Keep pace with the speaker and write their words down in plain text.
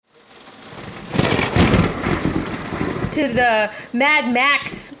to the Mad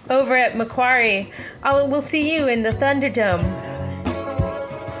Max over at Macquarie. We'll see you in the Thunderdome.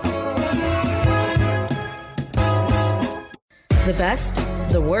 The best,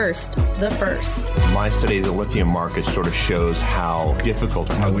 the worst, the first. My study of the lithium market sort of shows how difficult.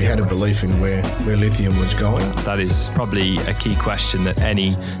 We had a belief in where lithium was going. That is probably a key question that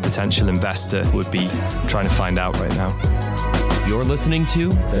any potential investor would be trying to find out right now. You're listening to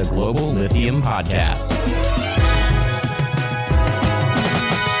the Global Lithium Podcast.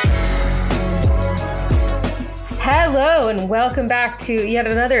 Hello and welcome back to yet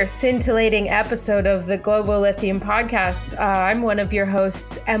another scintillating episode of the Global Lithium Podcast. I'm one of your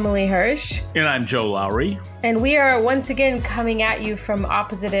hosts, Emily Hirsch. And I'm Joe Lowry. And we are once again coming at you from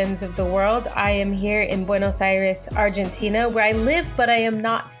opposite ends of the world. I am here in Buenos Aires, Argentina, where I live, but I am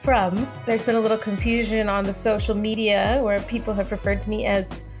not from. There's been a little confusion on the social media where people have referred to me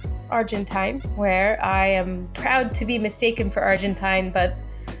as Argentine, where I am proud to be mistaken for Argentine, but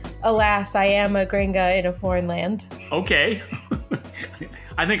alas, I am a gringa in a foreign land. Okay.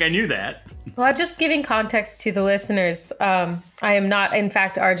 I think I knew that. Well, just giving context to the listeners, I am not, in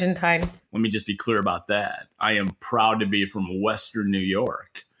fact, Argentine. Let me just be clear about that. I am proud to be from Western New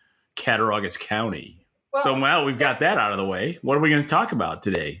York, Cattaraugus County. Well, we've got that out of the way. What are we going to talk about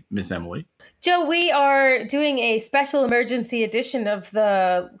today, Miss Emily? Joe, we are doing a special emergency edition of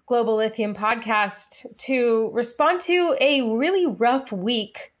the Global Lithium Podcast to respond to a really rough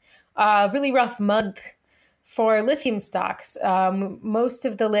week. Really rough month for lithium stocks. Most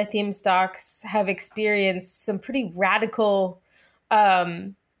of the lithium stocks have experienced some pretty radical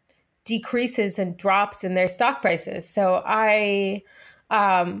decreases and drops in their stock prices. So I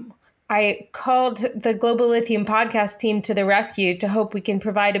called the Global Lithium Podcast team to the rescue to hope we can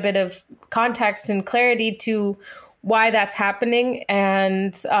provide a bit of context and clarity to why that's happening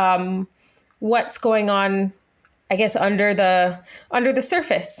and what's going on, I guess, under the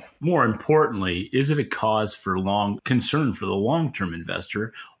surface. More importantly, is it a cause for concern for the long-term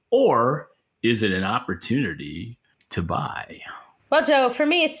investor, or is it an opportunity to buy? Well, Joe, for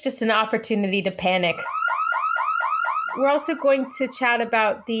me, it's just an opportunity to panic. We're also going to chat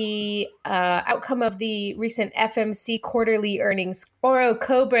about the outcome of the recent FMC quarterly earnings, Oro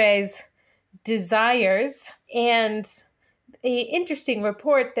Cobre's desires, and an interesting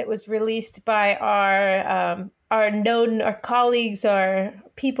report that was released by our colleagues, our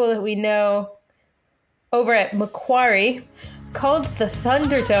people that we know over at Macquarie, called the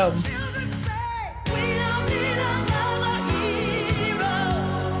Thunderdome.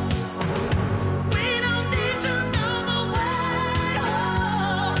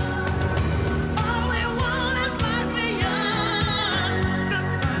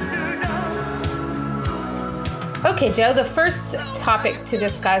 Okay, Joe, the first topic to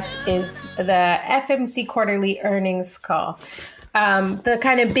discuss is the FMC quarterly earnings call. The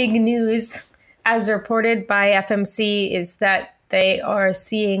kind of big news, as reported by FMC, is that they are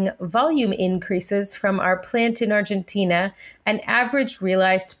seeing volume increases from our plant in Argentina and average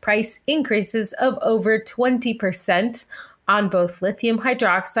realized price increases of over 20% on both lithium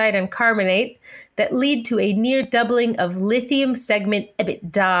hydroxide and carbonate that lead to a near doubling of lithium segment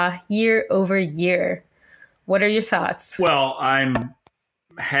EBITDA year over year. What are your thoughts? Well, I'm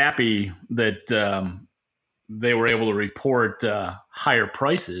happy that they were able to report higher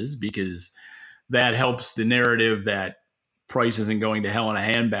prices, because that helps the narrative that price isn't going to hell in a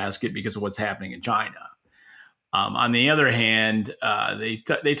handbasket because of what's happening in China. On the other hand,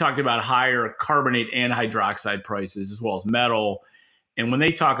 they talked about higher carbonate and hydroxide prices as well as metal. And when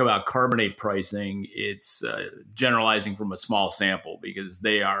they talk about carbonate pricing, it's generalizing from a small sample because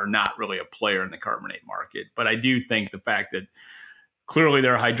they are not really a player in the carbonate market. But I do think the fact that clearly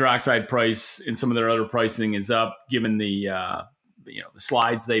their hydroxide price and some of their other pricing is up, given the the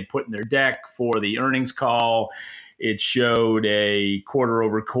slides they put in their deck for the earnings call, it showed a quarter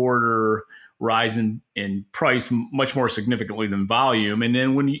over quarter rise in price much more significantly than volume. And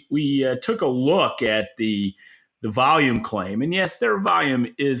then when we took a look at the volume claim, and yes, their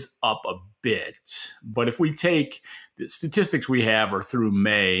volume is up a bit, but if we take the statistics we have are through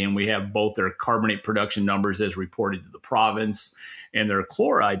May, and we have both their carbonate production numbers as reported to the province and their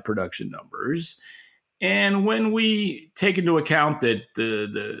chloride production numbers. And when we take into account that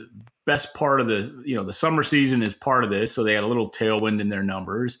the best part of the summer season is part of this, so they had a little tailwind in their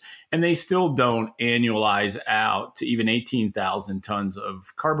numbers, and they still don't annualize out to even 18,000 tons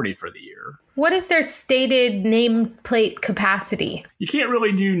of carbonate for the year. What is their stated nameplate capacity? You can't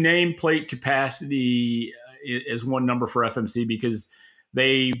really do nameplate capacity as one number for FMC because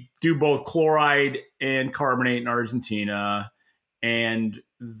they do both chloride and carbonate in Argentina, and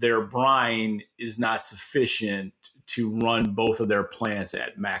their brine is not sufficient to run both of their plants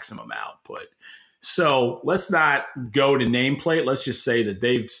at maximum output. So let's not go to nameplate. Let's just say that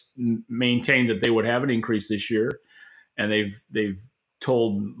they've maintained that they would have an increase this year, and they've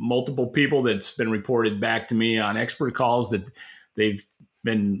told multiple people that's been reported back to me on expert calls that they've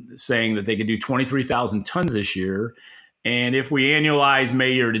been saying that they could do 23,000 tons this year. And if we annualize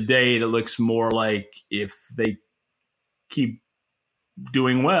May year to date, it looks more like if they keep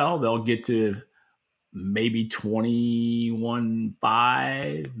doing well, they'll get to maybe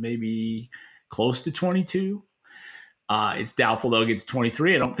 21.5, maybe close to 22. It's doubtful they'll get to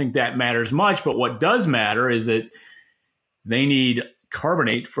 23. I don't think that matters much. But what does matter is that they need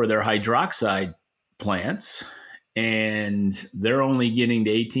carbonate for their hydroxide plants, and they're only getting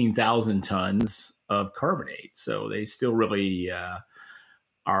to 18,000 tons of carbonate. So they still really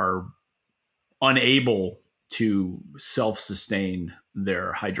are unable to self-sustain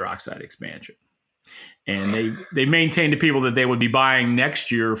their hydroxide expansion. And they maintained to people that they would be buying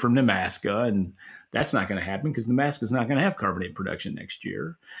next year from Nemaska, and that's not going to happen because Nemaska is not going to have carbonate production next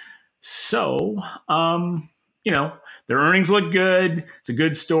year. So, their earnings look good. It's a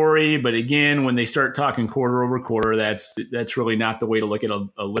good story. But again, when they start talking quarter over quarter, that's really not the way to look at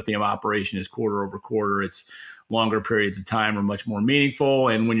a lithium operation is quarter over quarter. It's longer periods of time are much more meaningful.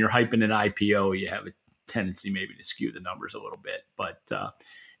 And when you're hyping an IPO, you have a tendency maybe to skew the numbers a little bit. But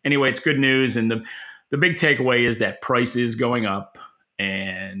anyway, it's good news. And the big takeaway is that price is going up.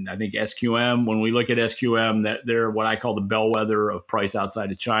 And I think SQM, when we look at SQM, that they're what I call the bellwether of price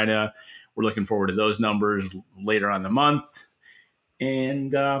outside of China. We're looking forward to those numbers later on in the month.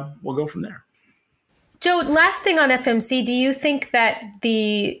 And we'll go from there. Joe, last thing on FMC, do you think that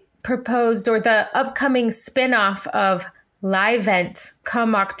the proposed or the upcoming spinoff of Livent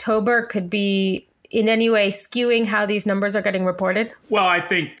come October could be in any way skewing how these numbers are getting reported? Well, I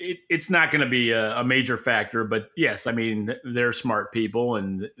think it's not going to be a major factor, but yes, I mean, they're smart people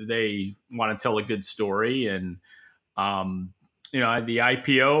and they want to tell a good story. And, the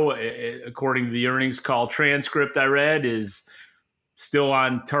IPO, according to the earnings call transcript I read, is still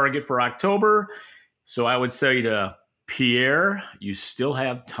on target for October. So I would say to Pierre, you still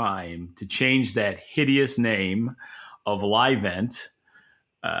have time to change that hideous name of Livent.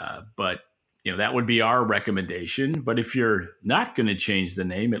 But that would be our recommendation. But if you're not going to change the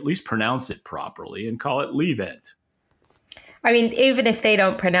name, at least pronounce it properly and call it Livent. I mean, even if they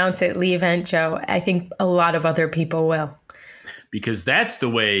don't pronounce it Livent, Joe, I think a lot of other people will. Because that's the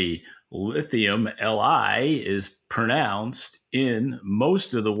way lithium, Li, is pronounced in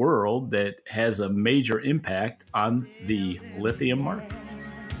most of the world that has a major impact on the lithium markets.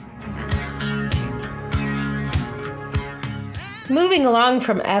 Moving along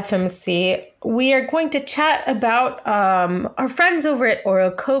from FMC, we are going to chat about our friends over at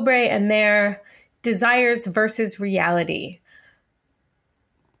Orocobre and their desires versus reality.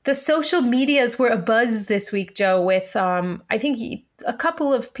 The social medias were abuzz this week, Joe, with I think a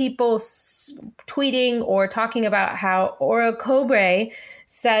couple of people tweeting or talking about how Orocobre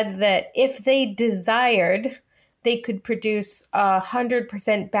said that if they desired, they could produce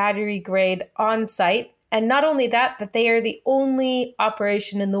 100% battery grade on site. And not only that, that they are the only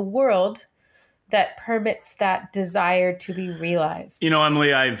operation in the world that permits that desire to be realized.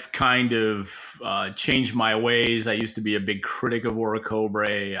 Emily, I've kind of changed my ways. I used to be a big critic of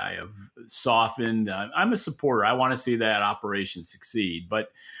Orocobre. I have softened. I'm a supporter. I want to see that operation succeed.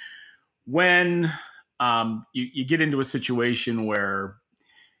 But when you get into a situation where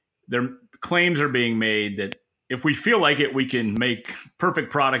their claims are being made that if we feel like it, we can make perfect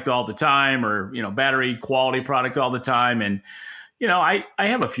product all the time or, battery quality product all the time. And, I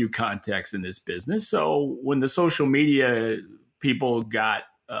have a few contacts in this business. So when the social media people got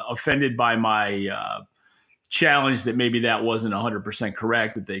offended by my challenge that maybe that wasn't 100%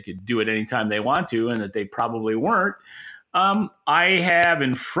 correct, that they could do it anytime they want to, and that they probably weren't, I have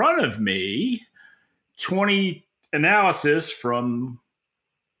in front of me 20 analysis from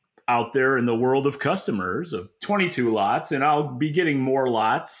out there in the world of customers of 22 lots, and I'll be getting more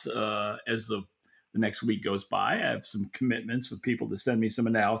lots as the next week goes by. I have some commitments with people to send me some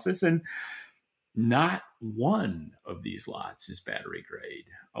analysis, and not one of these lots is battery grade.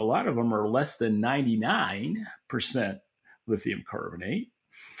 A lot of them are less than 99% lithium carbonate.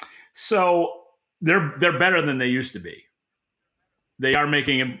 So they're better than they used to be. They are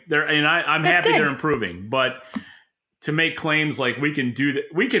making them. I'm happy good. They're improving, but to make claims like we can do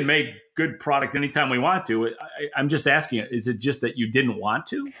that, we can make good product anytime we want to. I'm just asking, is it just that you didn't want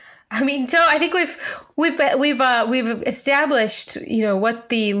to? I mean, Joe, I think we've established, what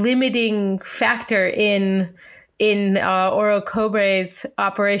the limiting factor in in Orocobre's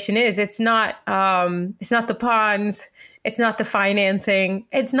operation is. It's not the ponds, it's not the financing,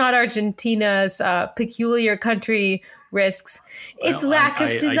 it's not Argentina's peculiar country risks. It's lack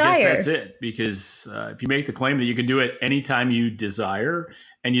of desire. I guess that's it. Because if you make the claim that you can do it anytime you desire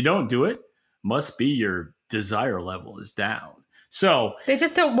and you don't do it, must be your desire level is down. So they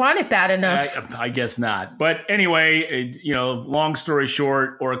just don't want it bad enough. I guess not. But anyway, long story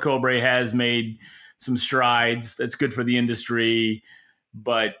short, Orocobre has made some strides. That's good for the industry.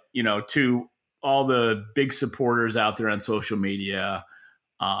 But, to all the big supporters out there on social media,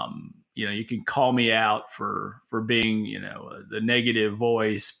 you can call me out for being, the negative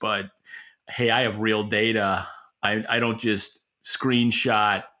voice. But, hey, I have real data. I don't just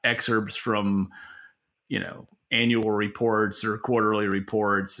screenshot excerpts from, annual reports or quarterly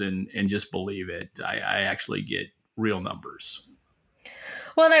reports and just believe it. I actually get real numbers.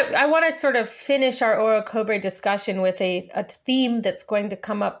 Well, and I want to sort of finish our Orocobre discussion with a theme that's going to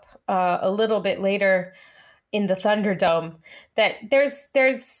come up a little bit later in the Thunderdome. That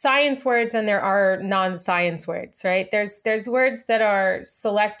there's science words and there are non-science words, right? There's words that are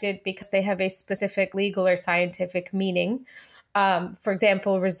selected because they have a specific legal or scientific meaning. For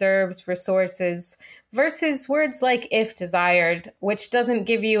example, reserves, resources, versus words like if desired, which doesn't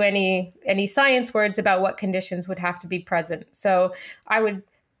give you any science words about what conditions would have to be present. So I would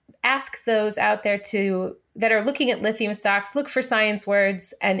ask those out there that are looking at lithium stocks, look for science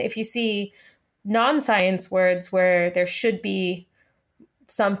words. And if you see non-science words where there should be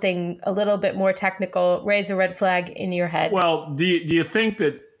something a little bit more technical, raise a red flag in your head. Well, do you think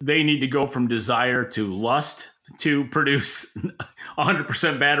that they need to go from desire to lust to produce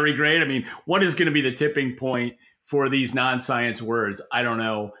 100% battery grade? I mean, what is going to be the tipping point for these non-science words? I don't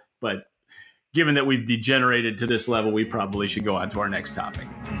know. But given that we've degenerated to this level, we probably should go on to our next topic.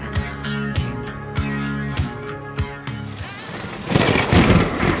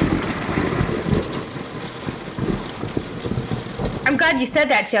 I'm glad you said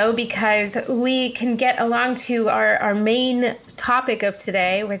that, Joe, because we can get along to our main topic of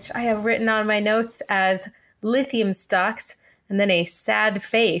today, which I have written on my notes as lithium stocks and then a sad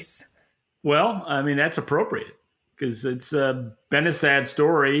face. Well, I mean, that's appropriate because it's been a sad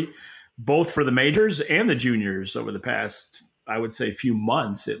story, both for the majors and the juniors over the past, I would say, few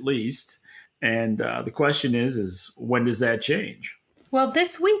months at least. And the question is when does that change? Well,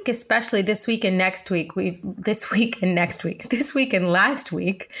 this week, especially this week and last week,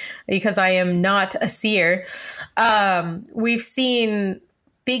 because I am not a seer, we've seen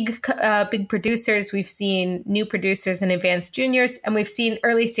big producers, we've seen new producers and advanced juniors, and we've seen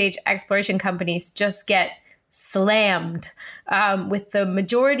early stage exploration companies just get slammed, with the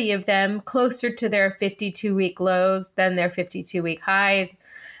majority of them closer to their 52-week lows than their 52-week highs,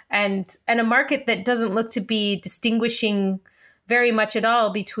 and a market that doesn't look to be distinguishing very much at all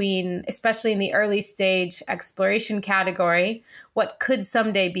between, especially in the early stage exploration category, what could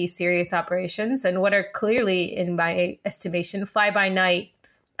someday be serious operations and what are clearly, in my estimation, fly-by-night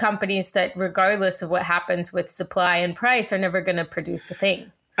companies that, regardless of what happens with supply and price, are never going to produce a thing.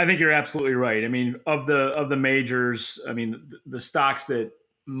 I think you're absolutely right. I mean, of the majors, I mean, the stocks that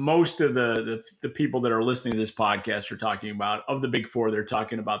most of the people that are listening to this podcast are talking about, of the big four, they're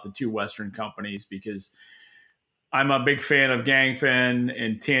talking about the two Western companies because I'm a big fan of Ganfeng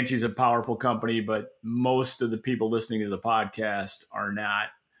and Tianqi's a powerful company, but most of the people listening to the podcast are not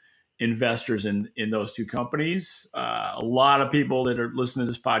investors in those two companies. A lot of people that are listening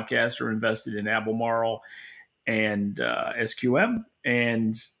to this podcast are invested in Albemarle and SQM.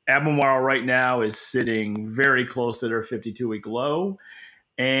 And Albemarle right now is sitting very close to their 52-week low.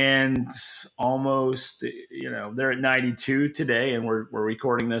 And almost, they're at 92 today, and we're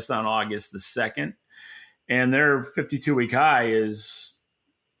recording this on August the 2nd. And their 52-week high is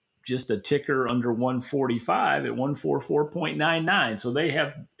just a ticker under 145 at 144.99. So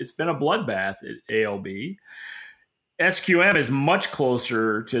it's been a bloodbath at ALB. SQM is much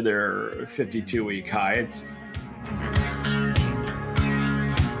closer to their 52-week high.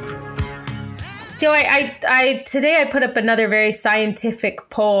 Joe, today I put up another very scientific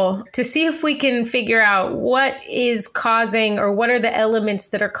poll to see if we can figure out what is causing, or what are the elements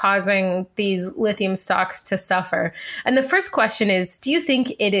that are causing these lithium stocks to suffer. And the first question is, do you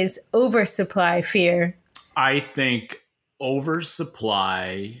think it is oversupply fear? I think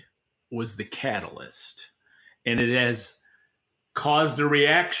oversupply was the catalyst, and it has caused a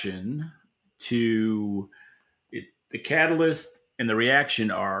reaction to it. The catalyst and the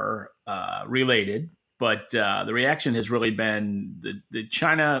reaction are related, but the reaction has really been the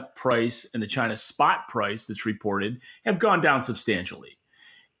China price and the China spot price that's reported have gone down substantially.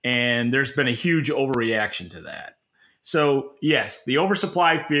 And there's been a huge overreaction to that. So, yes, the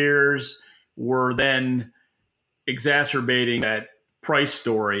oversupply fears were then exacerbating that price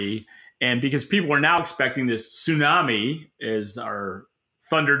story. And because people are now expecting this tsunami, as our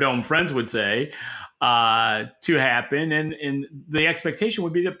Thunderdome friends would say, to happen. And the expectation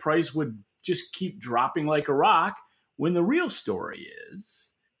would be that price would just keep dropping like a rock, when the real story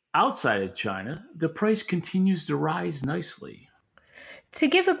is, outside of China, the price continues to rise nicely. To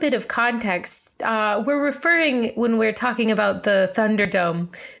give a bit of context, we're referring, when we're talking about the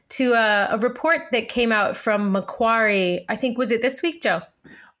Thunderdome, to a report that came out from Macquarie. I think, was it this week, Joe?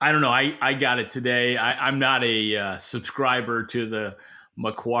 I don't know. I got it today. I'm not a subscriber to the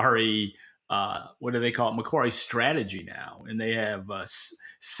Macquarie, what do they call it? Macquarie Strategy now. And they have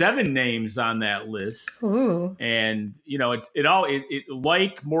 7 names on that list. Ooh. And, it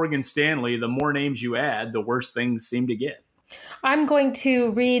like Morgan Stanley, the more names you add, the worse things seem to get. I'm going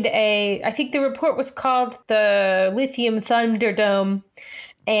to read I think the report was called the Lithium Thunderdome.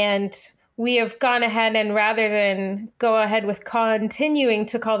 And we have gone ahead, and rather than go ahead with continuing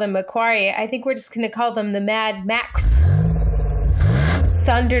to call them Macquarie, I think we're just going to call them the Mad Max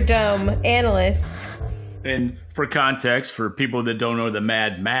Thunderdome analysts. And for context, for people that don't know the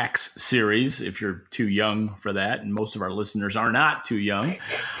Mad Max series, if you're too young for that, and most of our listeners are not too young,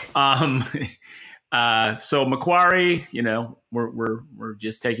 so Macquarie, we're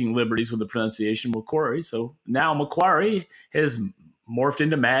just taking liberties with the pronunciation Macquarie. So now Macquarie has morphed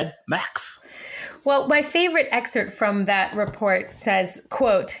into Mad Max. Well, my favorite excerpt from that report says,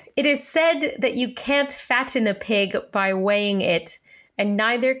 quote, "It is said that you can't fatten a pig by weighing it, and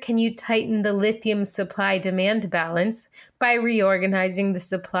neither can you tighten the lithium supply-demand balance by reorganizing the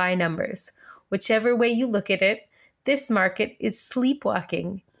supply numbers. Whichever way you look at it, this market is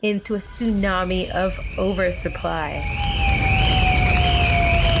sleepwalking into a tsunami of oversupply."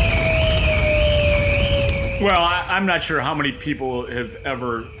 Well, I'm not sure how many people have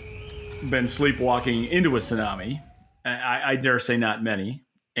ever been sleepwalking into a tsunami. I dare say not many.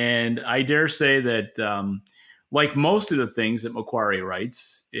 And I dare say that, like most of the things that Macquarie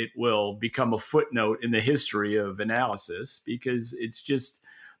writes, it will become a footnote in the history of analysis, because it's just,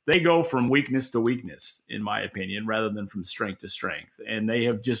 they go from weakness to weakness, in my opinion, rather than from strength to strength. And they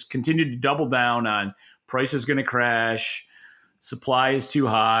have just continued to double down on price is going to crash, supply is too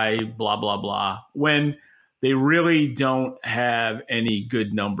high, blah, blah, blah, when they really don't have any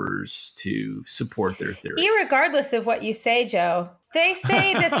good numbers to support their theory. Irregardless of what you say, Joe, they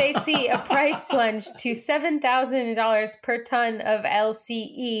say that they see a price plunge to $7,000 per ton of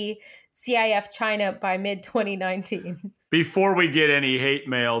LCE CIF China by mid-2019. Before we get any hate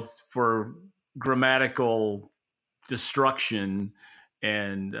mail for grammatical destruction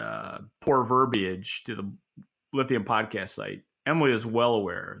and poor verbiage to the Lithium podcast site, Emily is well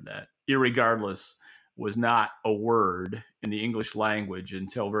aware that irregardless was not a word in the English language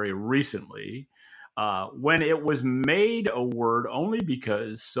until very recently, when it was made a word only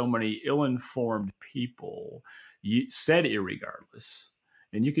because so many ill-informed people said irregardless.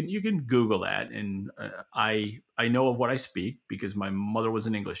 And you can Google that, and I know of what I speak because my mother was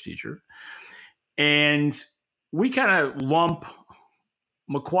an English teacher. And we kind of lump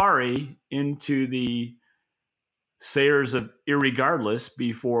Macquarie into the sayers of irregardless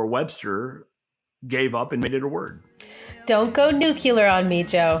before Webster gave up and made it a word. Don't go nuclear on me,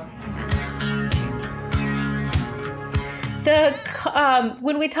 Joe.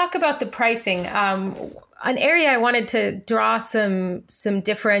 When we talk about the pricing, an area I wanted to draw some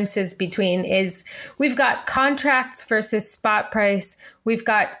differences between is we've got contracts versus spot price, we've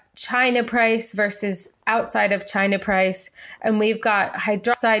got China price versus outside of China price, and we've got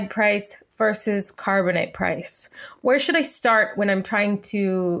hydroxide price versus carbonate price. Where should I start when I'm trying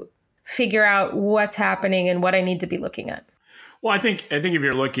to figure out what's happening and what I need to be looking at? Well, I think if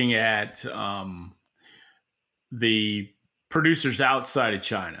you're looking at the producers outside of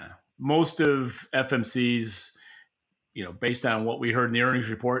China, most of FMC's, based on what we heard in the earnings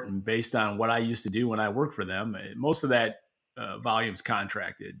report and based on what I used to do when I worked for them, most of that volume's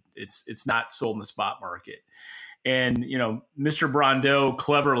contracted. It's not sold in the spot market. And, Mr. Brondeau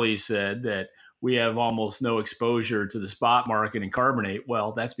cleverly said that we have almost no exposure to the spot market in carbonate.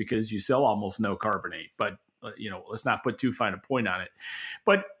 Well, that's because you sell almost no carbonate, but let's not put too fine a point on it.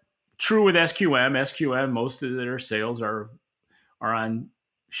 But true with SQM, most of their sales are on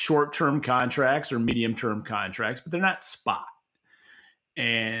short-term contracts or medium-term contracts, but they're not spot.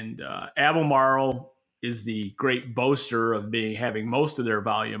 And Albemarle is the great boaster of having most of their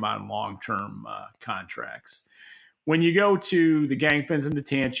volume on long-term contracts. when you go to the Gangfens and the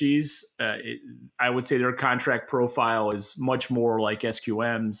Tanchis, I would say their contract profile is much more like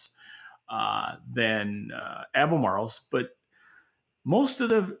SQM's than Albemarle's, but most of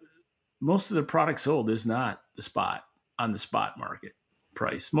the product sold is not on the spot market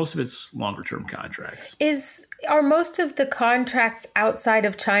price. Most of it's longer term contracts. Are most of the contracts outside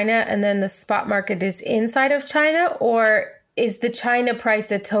of China and then the spot market is inside of China, or is the China price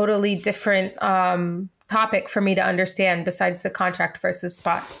a totally different topic for me to understand besides the contract versus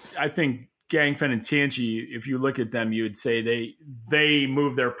spot? I think Gangfen and Tianqi, if you look at them, you would say they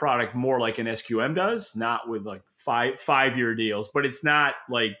move their product more like an SQM does, not with like five-year deals, but it's not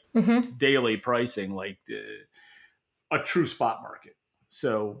like daily pricing like a true spot market.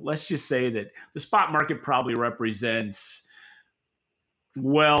 So let's just say that the spot market probably represents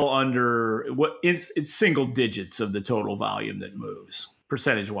well under it's single digits of the total volume that moves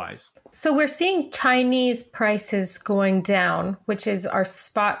percentage wise. So we're seeing Chinese prices going down, which is our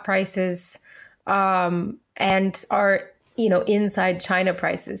spot prices and our inside China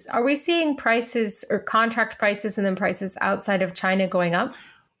prices. Are we seeing prices or contract prices and then prices outside of China going up?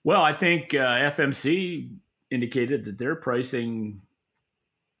 Well, I think FMC indicated that their pricing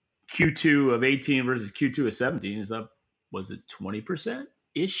Q2 of 18 versus Q2 of 17 is up, was it 20%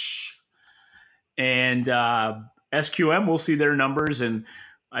 ish? And SQM, we'll see their numbers, and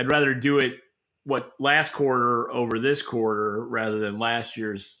I'd rather do it last quarter over this quarter rather than last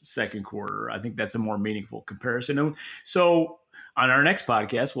year's second quarter. I think that's a more meaningful comparison. So on our next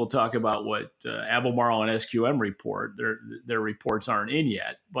podcast, we'll talk about what Albemarle and SQM report. Their reports aren't in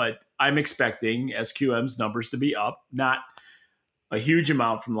yet, but I'm expecting SQM's numbers to be up, not a huge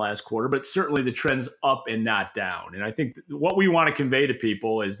amount from last quarter, but certainly the trend's up and not down. And I think what we want to convey to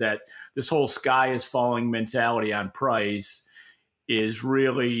people is that this whole sky is falling mentality on price is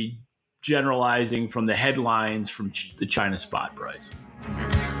really generalizing from the headlines from the China spot price.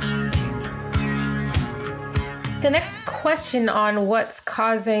 The next question on what's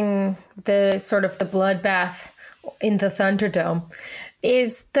causing the sort of the bloodbath in the Thunderdome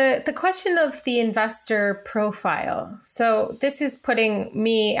is the question of the investor profile. So this is putting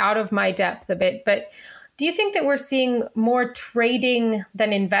me out of my depth a bit, but do you think that we're seeing more trading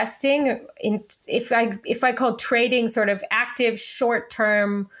than investing? If I call trading sort of active,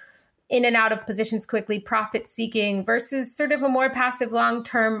 short-term, in and out of positions quickly, profit seeking versus sort of a more passive,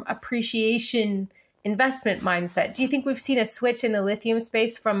 long-term appreciation investment mindset. Do you think we've seen a switch in the lithium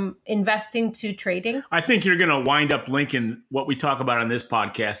space from investing to trading? I think you're going to wind up linking what we talk about on this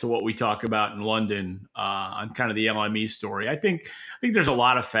podcast to what we talk about in London on kind of the LME story. I think there's a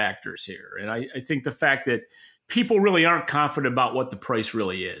lot of factors here. And I think the fact that people really aren't confident about what the price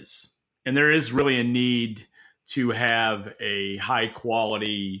really is. And there is really a need to have a high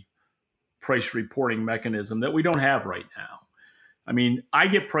quality price reporting mechanism that we don't have right now. I mean, I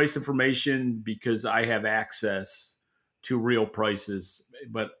get price information because I have access to real prices,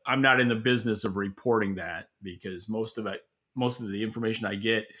 but I'm not in the business of reporting that because most of the information I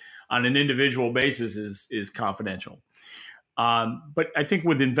get on an individual basis is confidential. But I think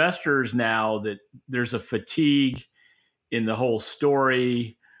with investors now that there's a fatigue in the whole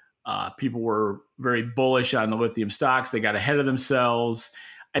story. People were very bullish on the lithium stocks. They got ahead of themselves.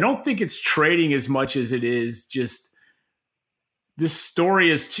 I don't think it's trading as much as it is just this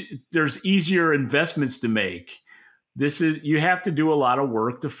story there's easier investments to make. You have to do a lot of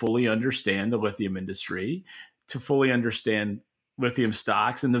work to fully understand the lithium industry, to fully understand lithium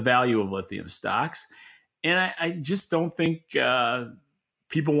stocks and the value of lithium stocks. And I just don't think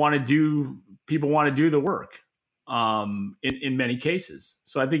people want to do the work in many cases.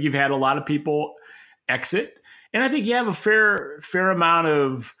 So I think you've had a lot of people exit, and I think you have a fair amount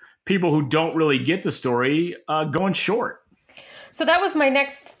of people who don't really get the story going short. So that was my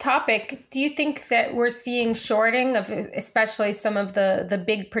next topic. Do you think that we're seeing shorting of especially some of the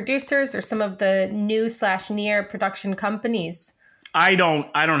big producers or some of the new/near production companies? I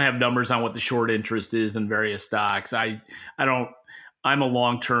don't have numbers on what the short interest is in various stocks. I'm a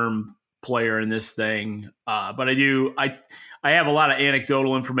long-term player in this thing. But I have a lot of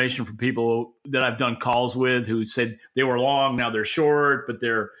anecdotal information from people that I've done calls with who said they were long, now they're short, but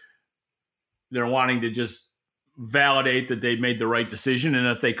they're wanting to just validate that they made the right decision. And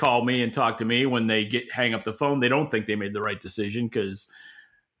if they call me and talk to me when they hang up the phone, they don't think they made the right decision, because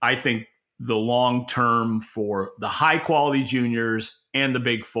I think the long term for the high quality juniors and the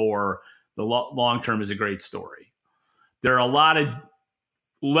big four, the long term is a great story. There are a lot of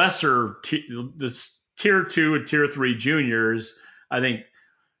lesser tier 2 and tier 3 juniors. I think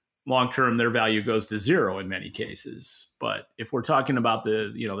long term their value goes to zero in many cases. But if we're talking about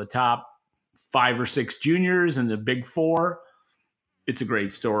the top 5 or 6 juniors and the big 4. It's a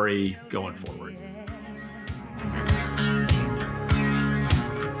great story going forward.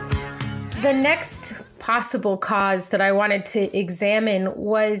 The next possible cause that I wanted to examine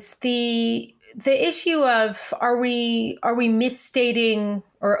was the issue of are we misstating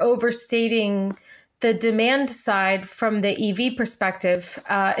or overstating the demand side from the EV perspective,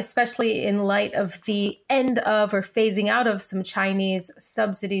 especially in light of the end of or phasing out of some Chinese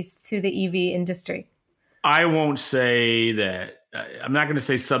subsidies to the EV industry? I won't say that. I'm not going to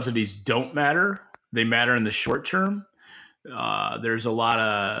say subsidies don't matter. They matter in the short term. There's a lot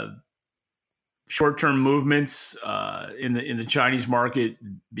of short-term movements in the Chinese market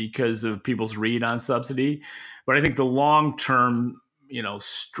because of people's read on subsidy, but I think the long-term,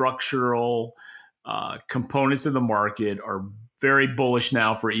 structural components of the market are very bullish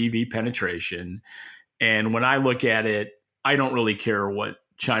now for EV penetration. And when I look at it, I don't really care what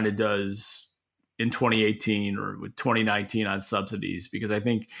China does in 2018 or with 2019 on subsidies, because I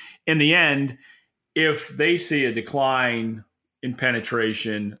think in the end, if they see a decline in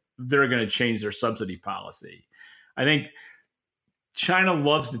penetration, they're going to change their subsidy policy. I think China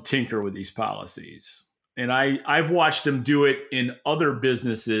loves to tinker with these policies. And I've watched them do it in other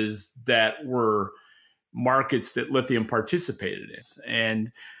businesses that were markets that lithium participated in.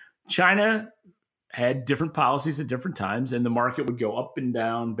 And China had different policies at different times, and the market would go up and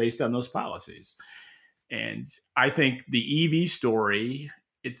down based on those policies. And I think the EV story,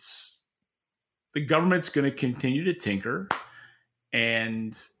 the government's going to continue to tinker,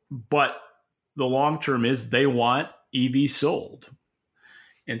 but the long term is they want EV sold.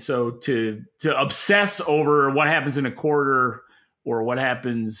 And so to obsess over what happens in a quarter or what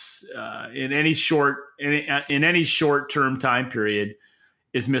happens in any short term time period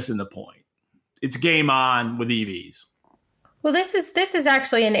is missing the point. It's game on with EVs. Well, this is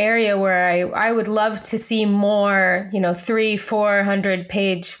actually an area where I would love to see more, 300-400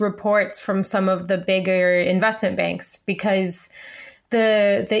 page reports from some of the bigger investment banks, because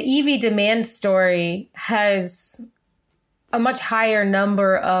the EV demand story has a much higher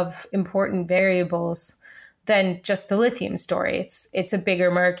number of important variables than just the lithium story. It's a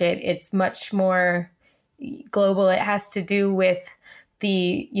bigger market. It's much more global. It has to do with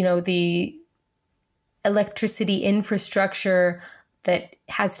the electricity infrastructure that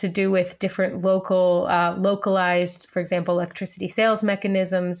has to do with different localized, for example, electricity sales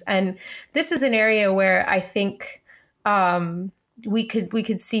mechanisms. And this is an area where I think we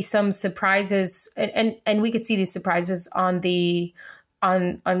could see some surprises, and we could see these surprises on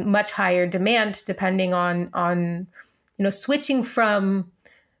much higher demand, depending on switching from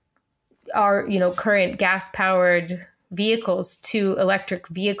our current gas powered vehicles to electric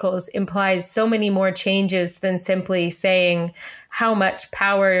vehicles implies so many more changes than simply saying how much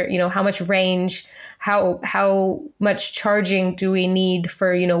power, how much range, how much charging do we need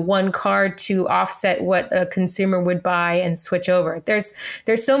for, one car to offset what a consumer would buy and switch over. There's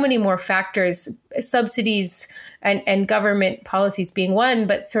so many more factors, subsidies and government policies being one,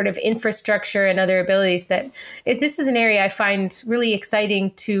 but sort of infrastructure and other abilities this is an area I find really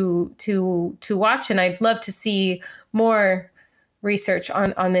exciting to watch. And I'd love to see more research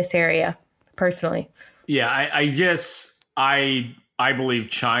on this area personally. Yeah, I guess I believe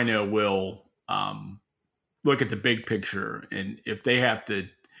China will look at the big picture, and if they have to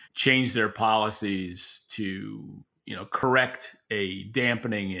change their policies to correct a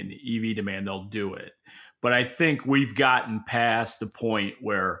dampening in EV demand, they'll do it. But I think we've gotten past the point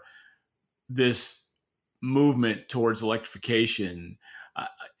where this movement towards electrification,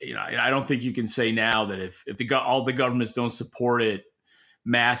 I don't think you can say now that if all the governments don't support it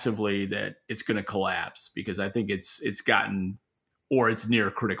massively, that it's going to collapse, because I think it's gotten, or it's near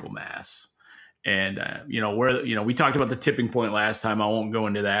critical mass. And we talked about the tipping point last time. I won't go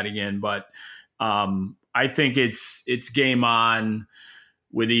into that again, but I think it's game on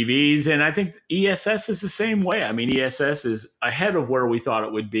with EVs, and I think ESS is the same way. I mean, ESS is ahead of where we thought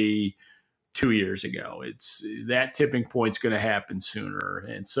it would be 2 years ago. It's that tipping point's going to happen sooner.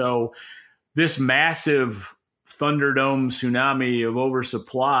 And so this massive Thunderdome tsunami of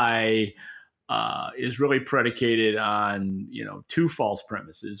oversupply is really predicated on, two false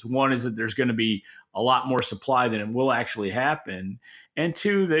premises. One is that there's going to be a lot more supply than it will actually happen. And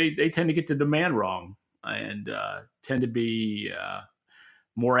two, they tend to get the demand wrong and tend to be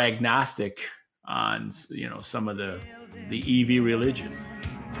more agnostic on, some of the EV religion.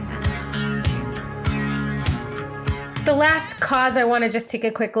 The last cause I want to just take a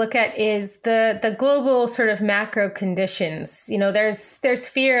quick look at is the global sort of macro conditions. There's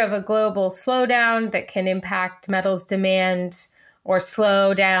fear of a global slowdown that can impact metals demand or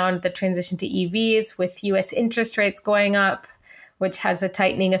slow down the transition to EVs with U.S. interest rates going up, which has a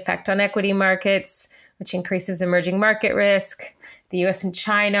tightening effect on equity markets, which increases emerging market risk. The U.S. and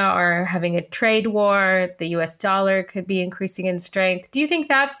China are having a trade war. The U.S. dollar could be increasing in strength. Do you think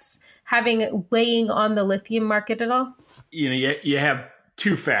that's weighing on the lithium market at all? You have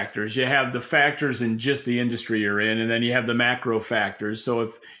two factors. You have the factors in just the industry you're in, and then you have the macro factors.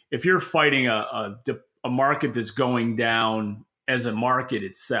 So if you're fighting a market that's going down as a market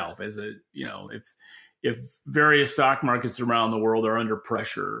itself, if various stock markets around the world are under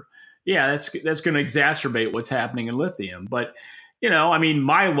pressure, that's going to exacerbate what's happening in lithium. But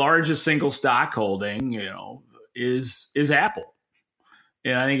my largest single stock holding, is Apple,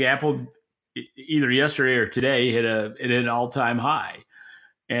 and I think Apple either yesterday or today hit an all-time high.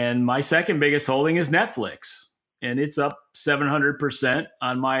 And my second biggest holding is Netflix, and it's up 700%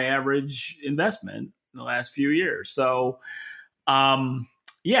 on my average investment in the last few years. So, and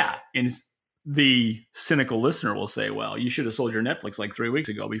the cynical listener will say, well, you should have sold your Netflix like 3 weeks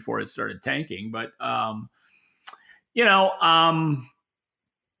ago before it started tanking. But, I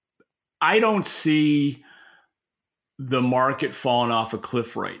don't see the market falling off a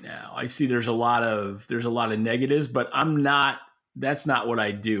cliff right now. I see there's a lot of negatives, but that's not what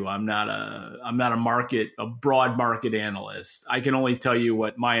I do. I'm not a broad market analyst. I can only tell you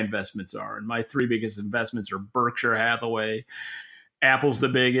what my investments are. And my three biggest investments are Berkshire Hathaway, Apple's the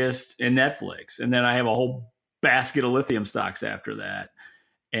biggest, and Netflix. And then I have a whole basket of lithium stocks after that.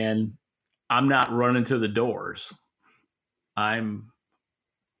 And I'm not running to the doors. I'm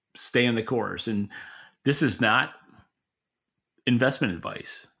staying the course. And this is not investment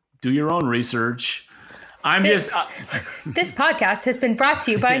advice. Do your own research. This podcast has been brought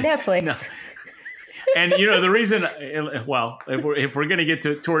to you by Netflix. No. And the reason, well, if we're going to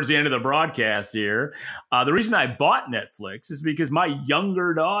get towards the end of the broadcast here, the reason I bought Netflix is because my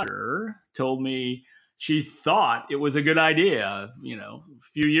younger daughter told me she thought it was a good idea, a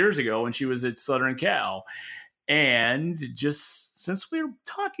few years ago when she was at Southern Cal. And just since we're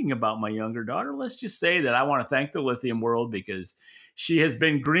talking about my younger daughter, let's just say that I want to thank the lithium world because she has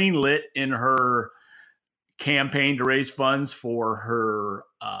been greenlit in her campaign to raise funds for her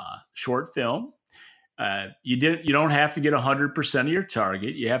short film. You don't have to get 100% of your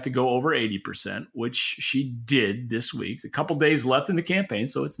target. You have to go over 80%, which she did this week. A couple days left in the campaign,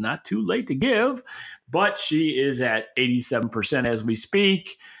 so it's not too late to give. But she is at 87% as we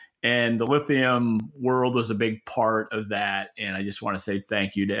speak. And the lithium world was a big part of that. And I just want to say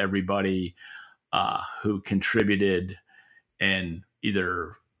thank you to everybody who contributed. And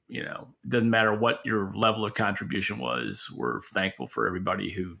either, it doesn't matter what your level of contribution was, we're thankful for everybody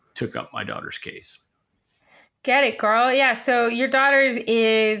who took up my daughter's case. Get it, girl. Yeah. So your daughter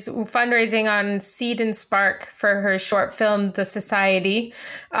is fundraising on Seed and Spark for her short film, The Society.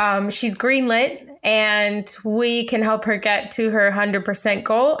 She's greenlit and we can help her get to her 100%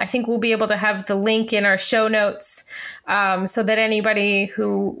 goal. I think we'll be able to have the link in our show notes so that anybody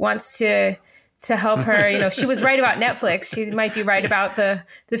who wants to help her, she was right about Netflix. She might be right about the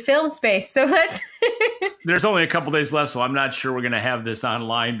film space. So let's. There's only a couple days left, so I'm not sure we're going to have this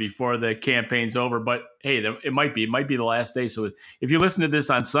online before the campaign's over. But hey, it might be the last day. So if you listen to this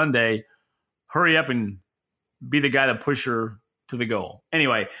on Sunday, hurry up and be the guy to push her to the goal.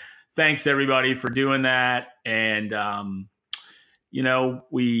 Anyway, thanks everybody for doing that. And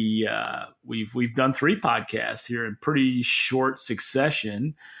we've done 3 podcasts here in pretty short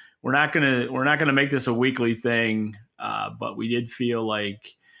succession. We're not gonna make this a weekly thing, but we did feel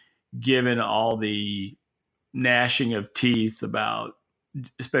like, given all the gnashing of teeth about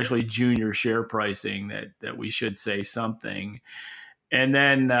especially junior share pricing, that we should say something. And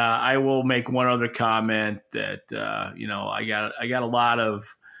then I will make one other comment that I got a lot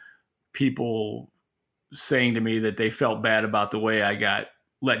of people saying to me that they felt bad about the way I got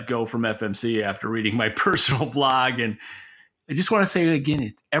let go from FMC after reading my personal blog. And I just want to say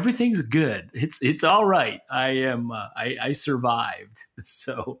again, everything's good. It's all right. I survived.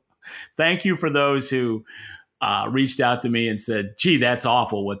 So thank you for those who reached out to me and said, gee, that's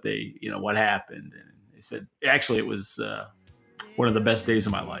awful what happened. And they said, actually, it was one of the best days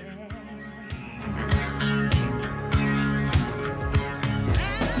of my life.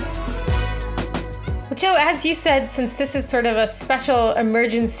 Well, Joe, as you said, since this is sort of a special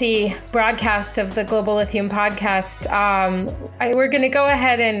emergency broadcast of the Global Lithium podcast, we're going to go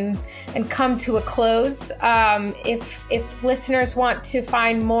ahead and come to a close. If listeners want to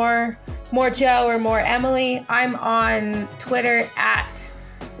find more Joe or more Emily, I'm on Twitter at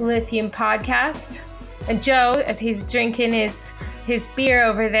Lithium Podcast. And Joe, as he's drinking his beer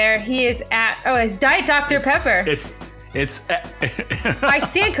over there, he is at his Diet Dr. Pepper. It's I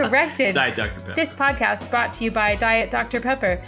stand corrected. It's Diet Dr. Pepper. This podcast brought to you by Diet Dr. Pepper.